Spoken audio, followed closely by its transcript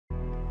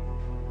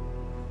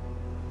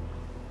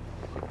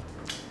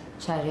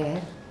Sharer,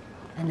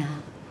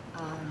 anak,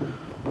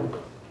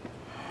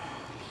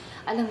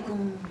 alam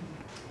kong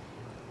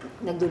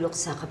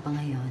nagduluksa ka pa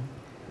ngayon,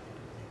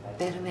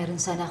 pero meron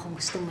sana akong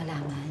gustong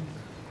malaman.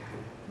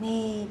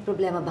 May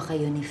problema ba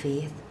kayo ni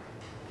Faith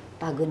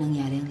bago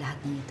nangyari ang lahat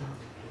ng ito?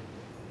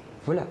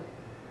 Wala.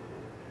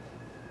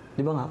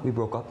 Di ba nga, we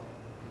broke up?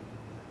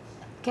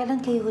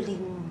 Kailan kayo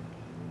huling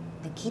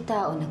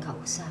nagkita o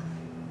nagkausap?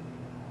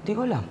 Di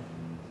ko alam.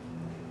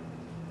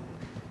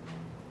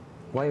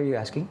 Why are you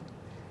asking?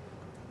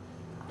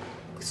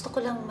 Gusto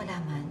ko lang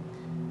malaman.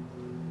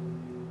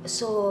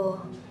 So,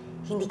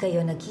 hindi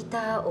kayo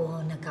nagkita o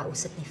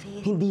nagkausap ni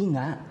Faith? Hindi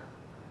nga.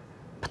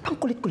 Ba't ang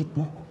kulit-kulit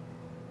mo?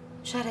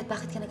 Shared,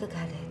 bakit ka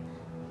nagagalit?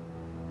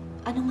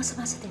 Anong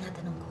masama sa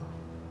tinatanong ko?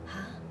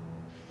 Ha?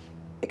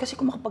 Eh kasi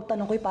kung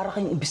makapagtanong ko para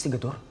kayong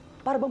investigador,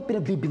 para bang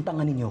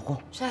pinagbibintangan ninyo ko?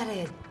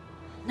 Shared,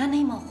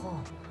 nanay mo ko.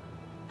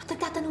 At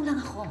nagtatanong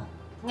lang ako.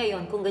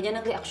 Ngayon, kung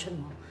ganyan ang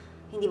reaksyon mo,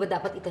 hindi ba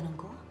dapat itanong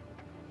ko?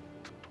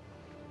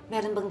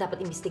 Meron bang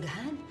dapat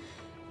imbestigahan?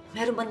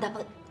 Meron bang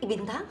dapat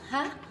ibintang,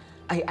 ha?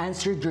 I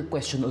answered your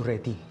question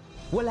already.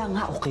 Wala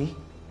nga, okay?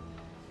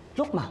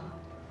 Look, Ma.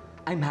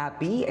 I'm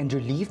happy and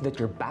relieved that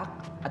you're back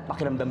at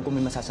pakiramdam ko may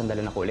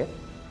masasandalan ako ulit.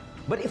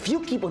 But if you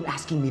keep on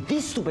asking me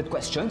these stupid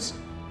questions,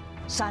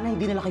 sana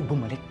hindi na lang kayo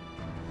bumalik.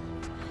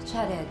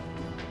 Shared.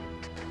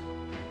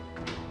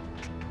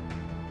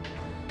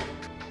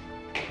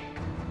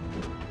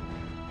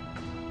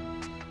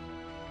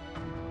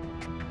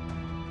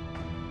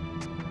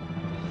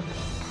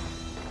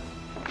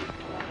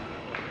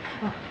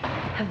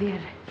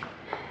 Javier,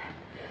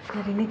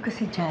 narinig ko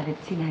si Jared,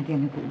 si Nadia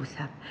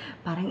nag-uusap.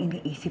 Parang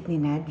iniisip ni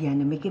Nadia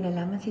na may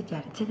kinalaman si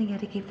Jared sa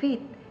nangyari kay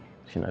Faith.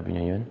 Sinabi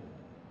niya yun?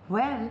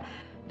 Well,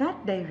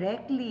 not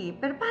directly,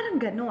 pero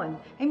parang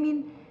ganon. I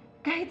mean,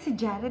 kahit si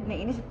Jared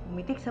nainis at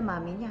pumitik sa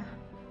mami niya.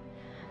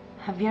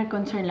 Javier,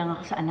 concern lang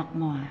ako sa anak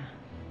mo, ha?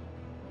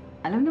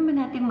 Alam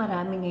naman natin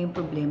marami ngayong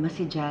problema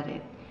si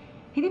Jared.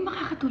 Hindi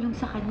makakatulong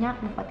sa kanya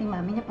kung pati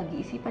mami niya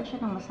pag-iisipan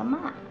siya ng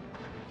masama.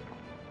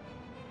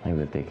 I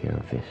will take care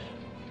of this.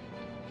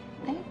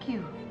 Thank you.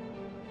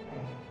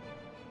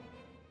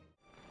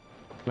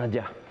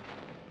 Nadia.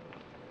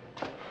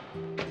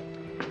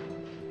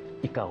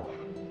 Ikaw,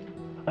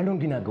 anong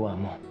ginagawa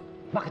mo?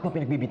 Bakit mo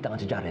pinagbibintangan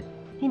si Jared?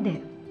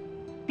 Hindi.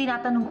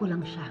 Tinatanong ko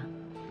lang siya.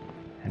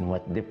 And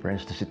what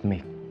difference does it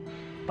make?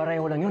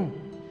 Pareho lang yun.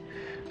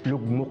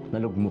 Lugmok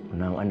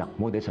na ang anak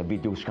mo dahil sa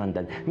video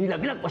scandal.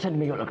 Nilaglag pa sa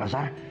ni Mayor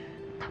Alcazar.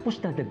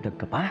 Tapos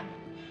dadagdag ka pa?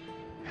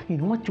 You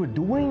know what you're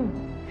doing?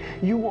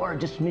 You are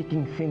just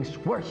making things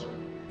worse.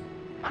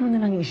 Ano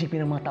na lang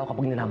iisipin ng mga tao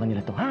kapag nalaman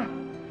nila to, ha?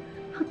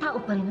 Ang tao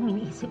pa rin ang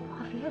iniisip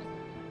mo, Javier.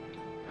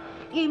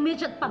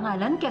 Image at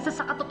pangalan kesa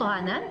sa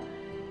katotohanan?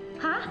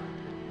 Ha?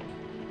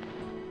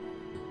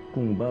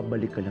 Kung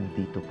babalik ka lang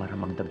dito para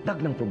magdagdag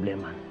ng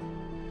problema,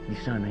 di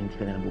sana hindi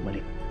ka na lang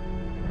bumalik.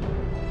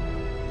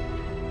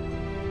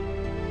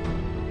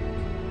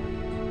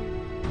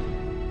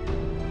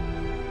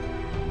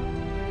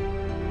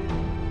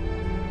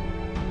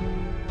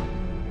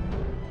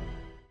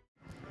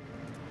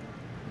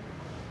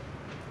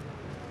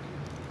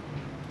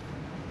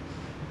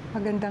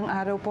 Magandang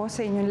araw po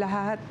sa inyong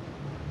lahat.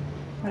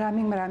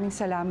 Maraming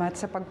salamat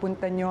sa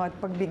pagpunta nyo at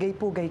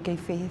pagbigay-pugay kay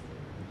Faith.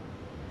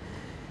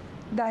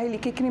 Dahil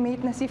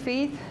ikikremate na si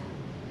Faith,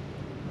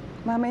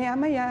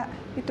 mamaya-maya,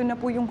 ito na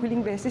po yung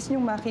huling beses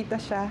nyong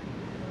makita siya.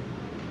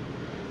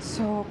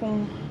 So,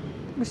 kung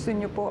gusto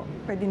nyo po,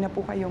 pwede na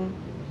po kayong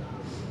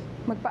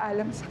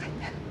magpaalam sa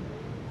kanya.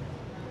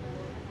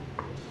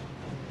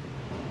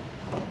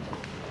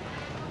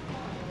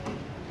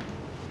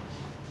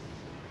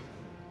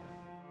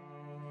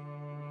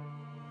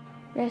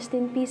 Rest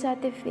in peace,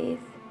 Ate Faith.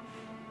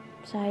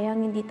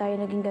 Sayang, hindi tayo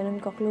naging ganun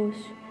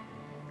ka-close.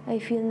 I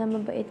feel na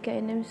mabait ka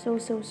and I'm so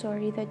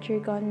sorry that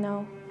you're gone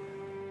now.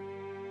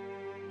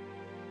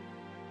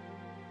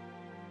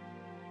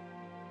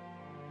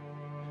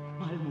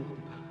 Mahal mo ko,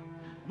 diba?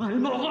 Mahal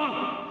mo ako!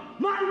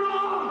 Mahal mo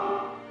ako!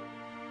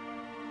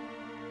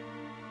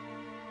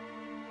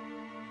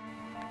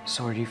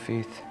 Sorry,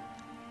 Faith.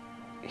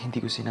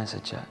 Hindi ko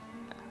sinasadya.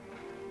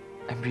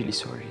 I'm really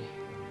sorry.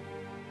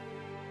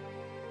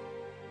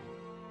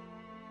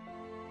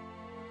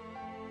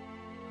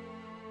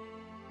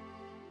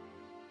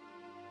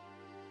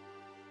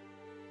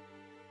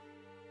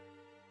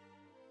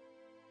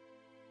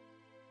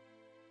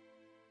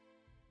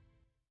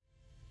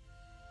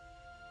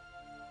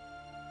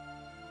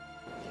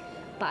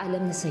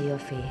 Paalam na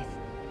sa'yo, Faith.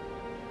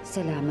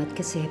 Salamat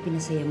kasi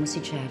pinasaya mo si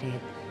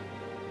Jared.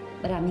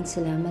 Maraming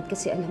salamat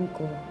kasi alam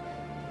ko,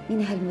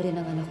 minahal mo rin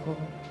ang anak ko.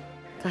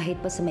 Kahit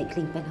pa sa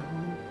maikling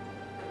panahon,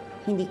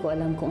 hindi ko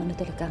alam kung ano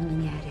talaga ang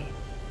nangyari.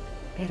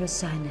 Pero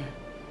sana,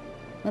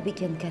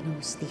 mabigyan ka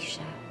ng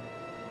hustisya.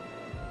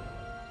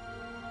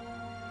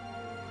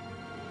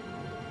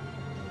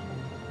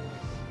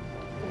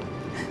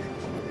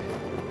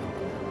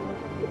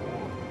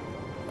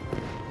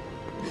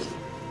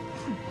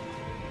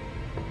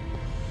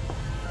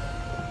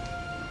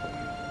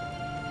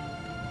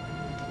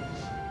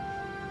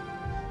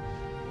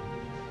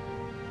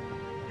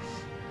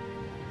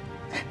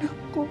 Anak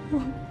ko.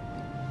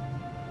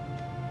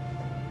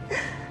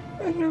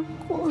 Anak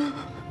ko.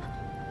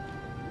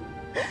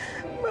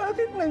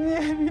 Bakit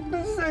nangyari ito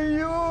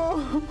sa'yo?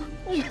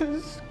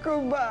 Diyos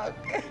ko,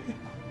 bakit?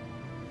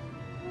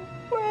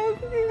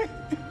 Bakit?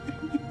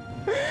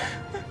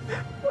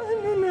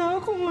 Paano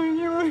na ako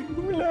ngayon?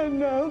 Wala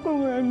na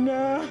akong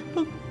anak.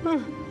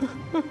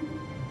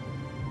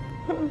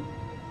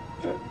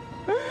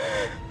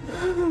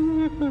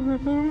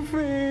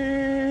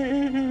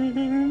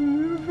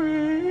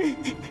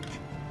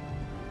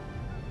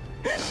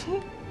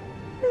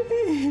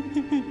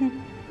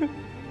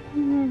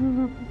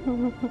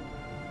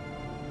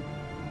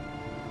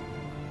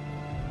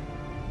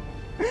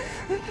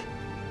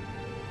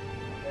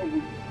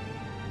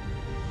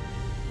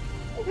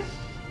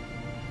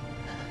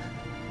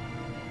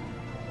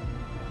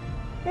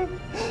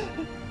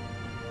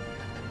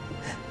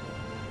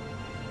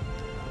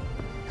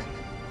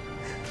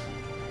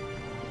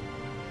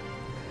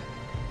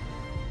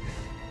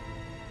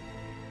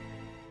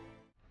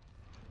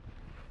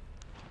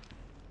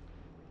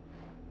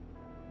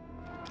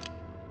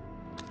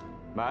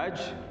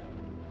 Madge?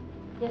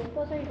 Yes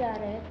po, Sir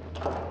Jared.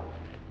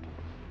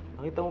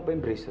 Nakita mo pa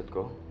yung bracelet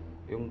ko?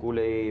 Yung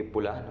kulay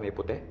pula na may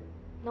puti?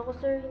 Naku,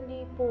 sir,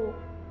 hindi po.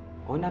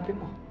 O, hanapin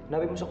mo.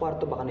 Hanapin mo sa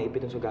kwarto, baka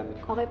naipit sa gamit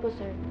ko. Okay po,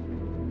 sir.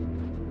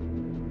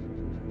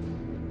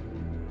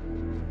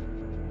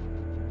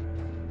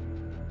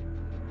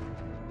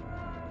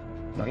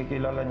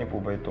 Nakikilala niyo po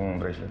ba itong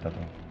bracelet na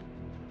to?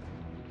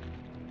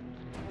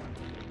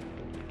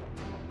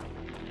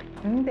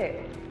 Hindi.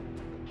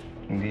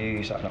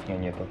 Hindi sa anak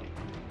ninyo to.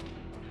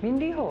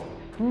 Hindi ho.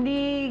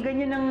 Hindi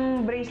ganyan ang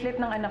bracelet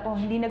ng anak ko.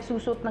 Hindi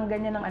nagsusot ng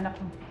ganyan ng anak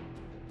ko.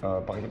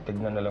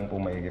 Pakitignan na lang po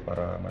maigi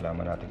para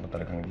malaman natin kung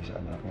talagang hindi sa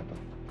anak niyo to.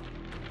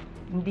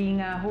 Hindi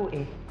nga ho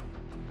eh.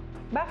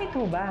 Bakit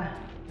ho ba?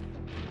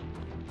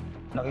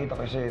 Nakita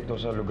kasi ito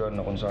sa lugar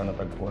na kung saan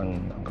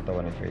natagpuan ang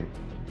katawan ni Faith.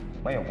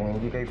 Ngayon, kung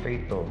hindi kay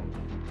Faith to,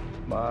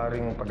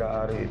 maaaring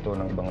pag-aari ito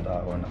ng ibang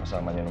tao na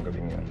kasama niya nung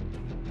gabing yun.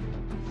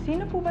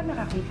 Sino po ba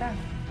nakakita?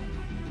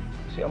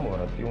 Si Amor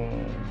at yung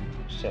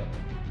Seth.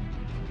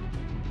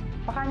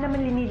 Baka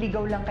naman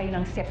liniligaw lang kayo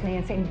ng Seth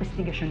na yan sa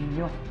investigasyon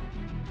niyo.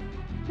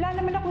 Wala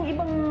naman akong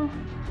ibang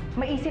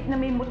maisip na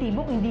may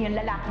motibo kung hindi yan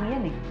lalaking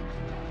yan eh.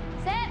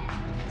 Seth!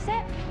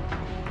 Seth!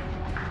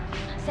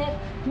 Seth,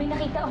 may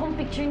nakita akong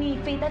picture ni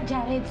Faith at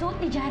Jared. Suot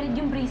ni Jared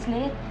yung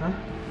bracelet. Huh?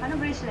 Anong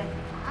bracelet?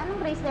 Anong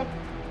bracelet?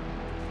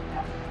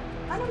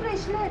 Anong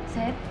bracelet?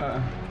 Seth?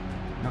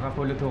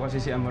 Nakapulot ho kasi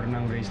si Amor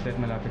ng bracelet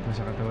malapit mo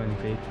sa katawan ni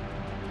Faith.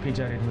 Kay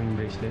Jared mo yung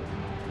bracelet.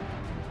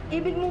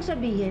 Ibig mong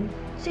sabihin,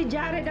 si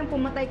Jared ang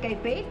pumatay kay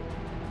Faith?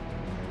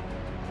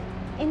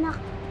 Nak,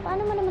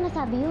 paano mo naman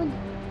nasabi yun?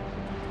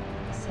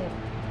 Seth,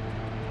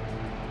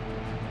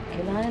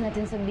 kailangan na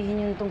natin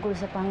sabihin yung tungkol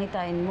sa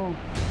pangitain mo.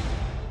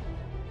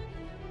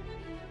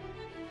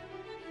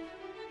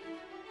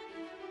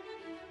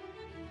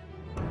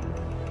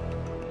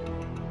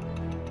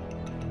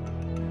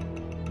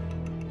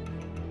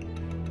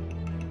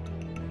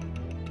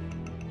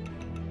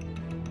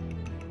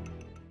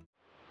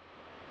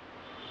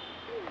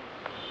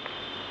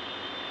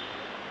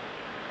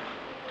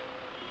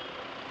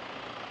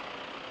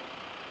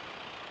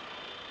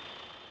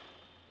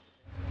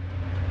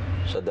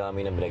 Sa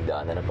dami ng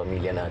pinagdaanan ng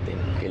pamilya natin,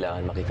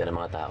 kailangan makita ng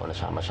mga tao na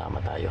sama-sama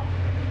tayo.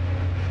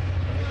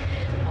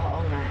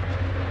 Oo nga.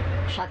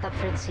 Shut up,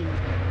 Francine.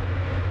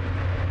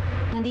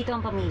 Nandito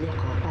ang pamilya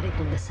ko para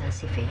ipagdasal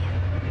si Faith.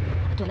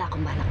 At wala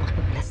akong balak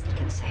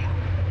makipagplastikan sa'yo.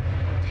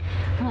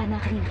 Mga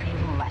anak rin kayo,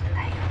 mawala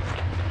tayo.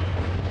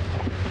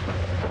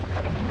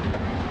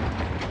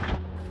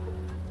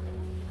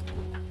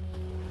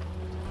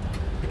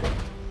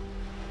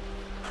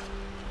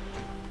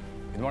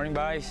 Good morning,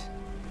 boys.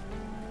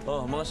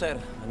 Oh, mga sir,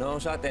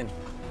 ano sa atin?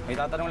 May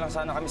tatanong lang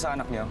sana kami sa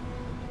anak niyo.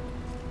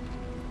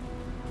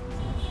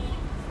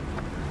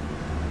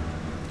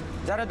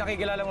 Jared,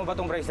 nakikilala mo ba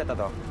tong bracelet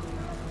na to?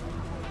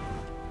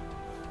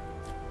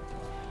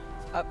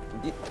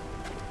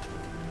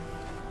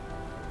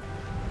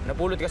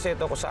 Napulot kasi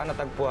ito kung saan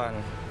natagpuan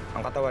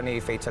ang katawan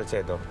ni Faith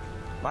Salcedo.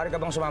 Maaari ka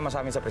bang sumama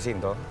sa amin sa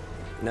presinto?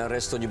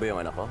 Inaresto niyo ba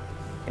yung anak ko?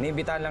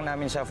 Inimbitahan lang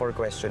namin siya for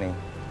questioning.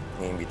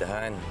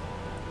 Inimbitahan.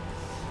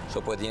 So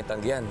pwede niya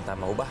tanggihan,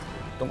 tama ho ba?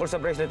 Tungkol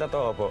sa bracelet na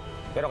to, opo.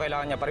 Pero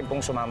kailangan niya pa rin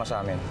pong sumama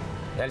sa amin.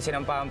 Dahil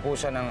sinampahan po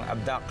siya ng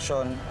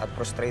abduction at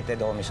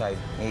frustrated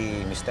homicide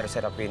ni Mr.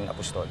 Serapin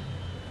Apostol.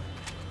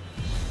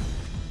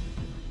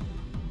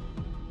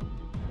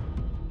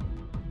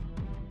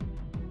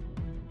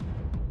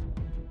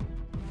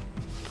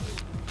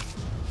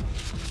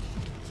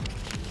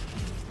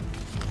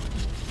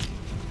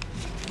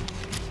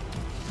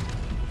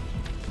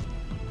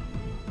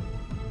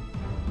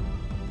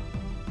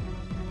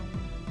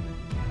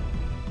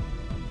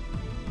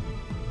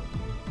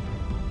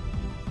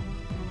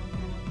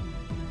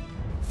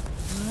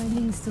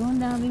 So,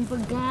 ang daming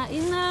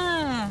pagkain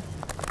na.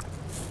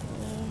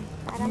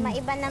 Para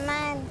maiba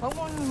naman. Huwag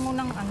mo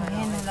munang ano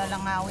yan,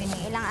 lalangawin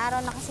eh. Ilang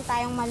araw na kasi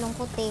tayong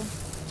malungkot eh.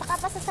 Tsaka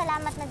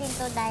pasasalamat na din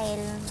to dahil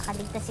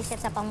nakaligtas si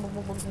Seth sa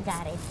pambububog ni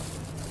Jared.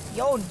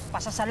 Yun,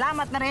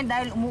 pasasalamat na rin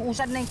dahil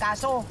umuusad na yung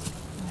kaso.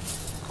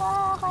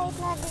 Kahit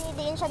na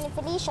dinidiin siya ni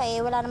Felicia,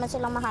 wala naman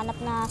silang mahanap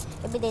na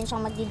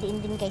ebidensyang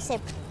magdidiin din kay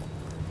Seth.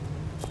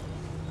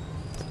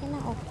 Sige na,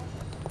 oh.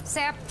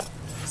 Sep,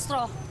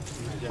 Stro,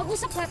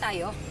 mag-usap na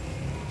tayo.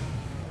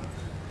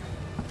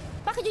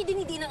 Bakit yung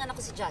dinidiin ang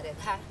anak ko si Jared,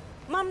 ha?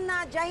 Ma'am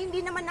Nadia, hindi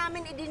naman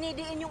namin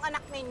idinidiin yung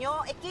anak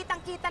ninyo.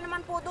 Kitang-kita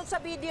naman po doon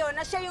sa video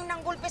na siya yung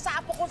nanggulpe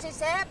sa apo ko si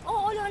Seth.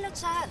 Oo, Lola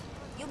Char.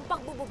 Yung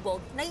pagbububog,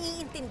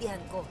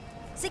 naiintindihan ko.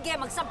 Sige,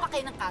 magsampa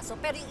kayo ng kaso,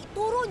 pero yung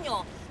ituro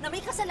nyo na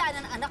may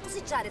kasalanan ang anak ko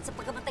si Jared sa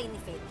pagkamatay ni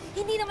Faith,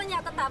 hindi naman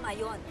yata tama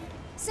yon.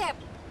 Sep,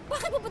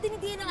 bakit mo ba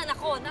dinidiin ang anak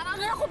ko? Na ang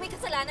anak ko may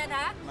kasalanan,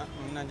 ha?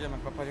 Ma'am Nadia,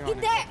 magpapaliwanag.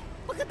 Hindi!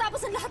 Pagkatapos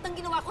ng lahat ng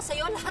ginawa ko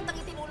sa'yo, lahat ng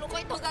itinulong ko,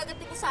 ito ang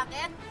gaganti ko sa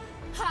akin?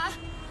 Ha?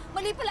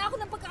 Mali pala ako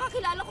ng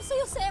pagkakakilala ko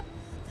sa'yo, Sep.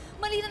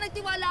 Mali na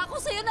nagtiwala ako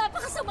sa'yo,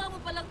 napakasama mo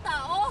palang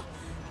tao.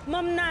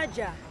 Ma'am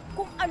Nadia,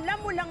 kung alam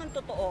mo lang ang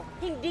totoo,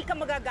 hindi ka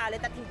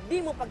magagalit at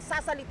hindi mo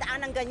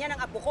pagsasalitaan ng ganyan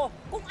ang apo ko.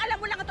 Kung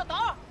alam mo lang ang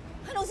totoo!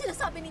 Anong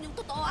sinasabi ninyong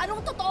totoo? Anong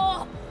totoo?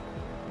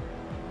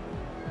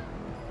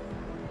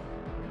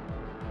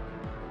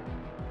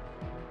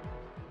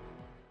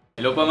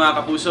 Hello po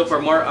mga kapuso. For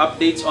more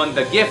updates on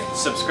The Gift,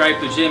 subscribe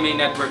to GMA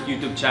Network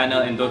YouTube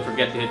channel and don't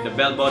forget to hit the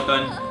bell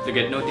button to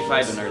get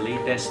notified on our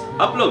latest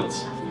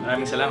uploads.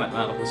 Maraming salamat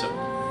mga kapuso.